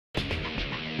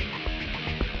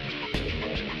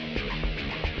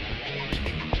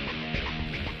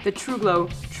The TRUGLO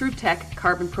TruTech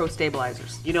Carbon Pro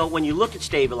Stabilizers. You know, when you look at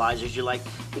stabilizers, you're like,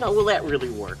 will that really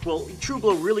work? Well,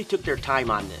 TRUGLO really took their time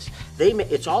on this.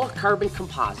 It's all a carbon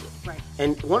composite. Right.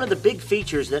 And one of the big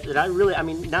features that I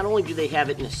mean, not only do they have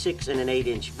it in a 6 and an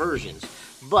 8-inch versions,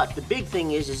 but the big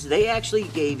thing is they actually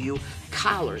gave you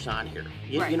collars on here.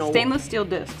 Right. Stainless steel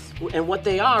discs. And what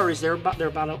they are is they're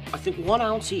about I think 1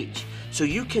 ounce each. So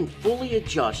you can fully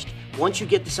adjust. Once you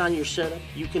get this on your setup,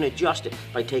 you can adjust it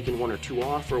by taking 1 or 2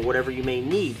 off or whatever you may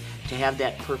need to have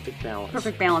that perfect balance.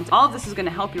 Perfect balance. All of this is going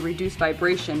to help you reduce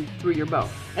vibration through your bow.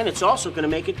 And it's also going to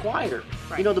make it quieter.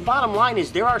 Right. The bottom line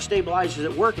is there are stabilizers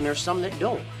that work and there's some that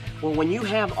don't. Well, when you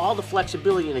have all the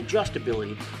flexibility and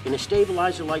adjustability in a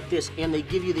stabilizer like this, and they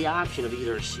give you the option of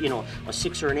either a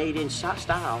 6 or an 8-inch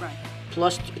style, right,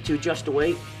 plus to adjust the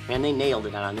weight, and they nailed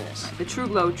it on this. The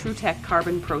TRUGLO TruTech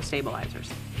Carbon Pro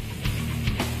Stabilizers.